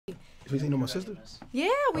You know my sister? Yeah,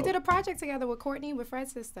 we did a project together with Courtney, with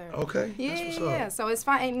Fred's sister. Okay. Yeah, that's what's yeah. up. So it's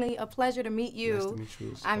finally a pleasure to meet you. Nice to meet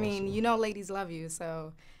you. It's I mean, awesome. you know, ladies love you,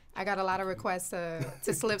 so I got a lot of requests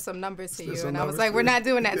to slip some numbers to you, some and I was numbers like, too. we're not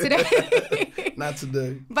doing that today. Not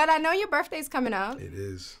today. But I know your birthday's coming up. It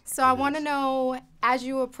is. So I want to know, as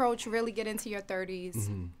you approach really get into your 30s,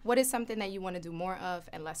 Mm-hmm. what is something that you want to do more of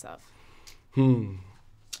and less of? Into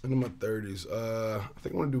my 30s. I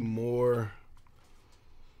think I want to do more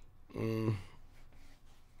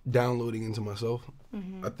downloading into myself.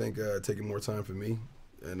 I think taking more time for me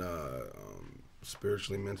and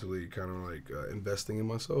spiritually, mentally, kind of like investing in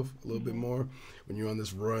myself a little bit more. When you're on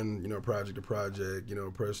this run, you know, project to project, you know,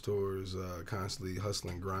 press tours, constantly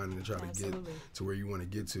hustling, grinding to try to get to where you want to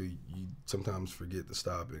get to, you sometimes forget to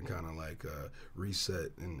stop and kind of like reset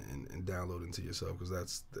and download into yourself, because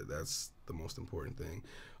that's the most important thing.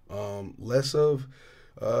 Less of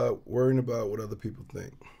worrying about what other people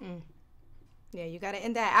think. Yeah, you got to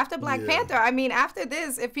end that. After Black Panther, I mean, after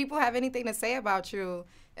this, if people have anything to say about you,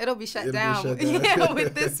 it'll be shut down. Yeah,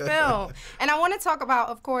 with this film. And I want to talk about,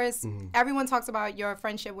 of course, everyone talks about your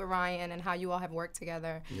friendship with Ryan and how you all have worked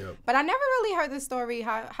together. Yep. But I never really heard this story.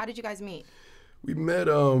 How did you guys meet? We met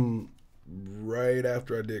right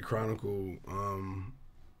after I did Chronicle,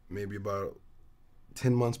 maybe about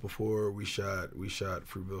 10 months before we shot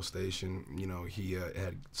Fruitville Station. You know, he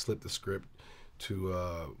had slipped the script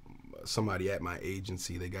to somebody at my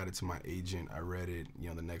agency. They got it to my agent. I read it. You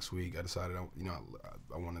know, the next week I decided,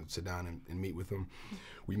 I wanted to sit down and meet with him.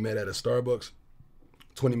 We met at a Starbucks,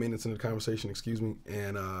 20 minutes into the conversation,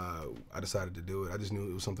 and I decided to do it. I just knew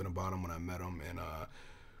it was something about him when I met him, and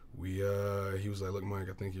he was like, "Look, Mike,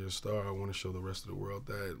 I think you're a star. I want to show the rest of the world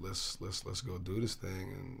that. Let's go do this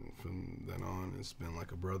thing." And from then on, it's been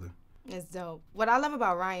like a brother. It's dope. What I love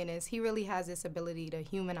about Ryan is he really has this ability to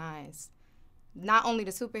humanize not only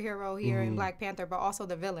the superhero here in Black Panther, but also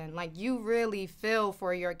the villain. Like, you really feel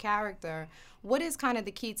for your character. What is kind of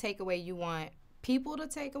the key takeaway you want people to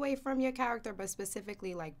take away from your character, but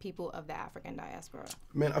specifically like people of the African diaspora?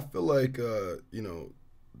 Man, I feel like the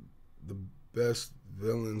best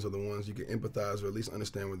villains are the ones you can empathize or at least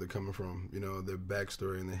understand where they're coming from. You know, their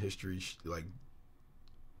backstory and their history like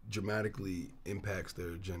dramatically impacts their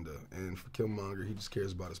agenda. And for Killmonger, he just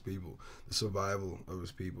cares about his people, the survival of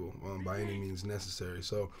his people, by any means necessary.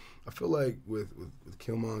 So I feel like with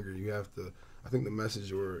Killmonger, you have to, I think the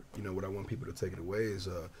message, or what I want people to take it away is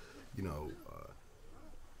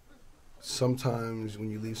sometimes when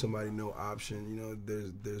you leave somebody no option,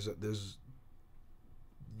 there's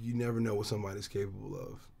you never know what somebody's capable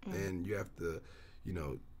of, and you have to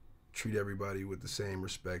treat everybody with the same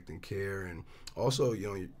respect and care. And also,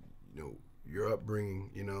 your upbringing,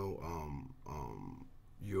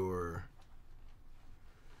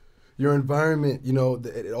 your environment,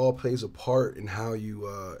 it all plays a part in how you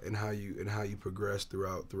progress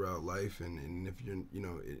throughout life. And if you're,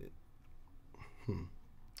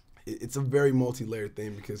 it's a very multi-layered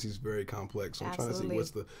thing because he's very complex. So I'm trying to see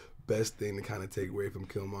what's the best thing to kind of take away from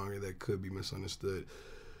Killmonger that could be misunderstood.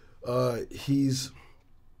 Well,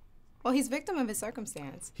 he's victim of his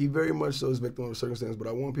circumstance. He very much so is victim of his circumstance, but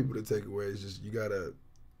I want people to take away is just you gotta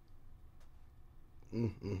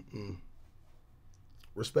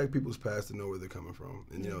respect people's past to know where they're coming from,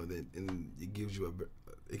 and and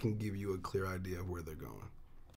it can give you a clear idea of where they're going.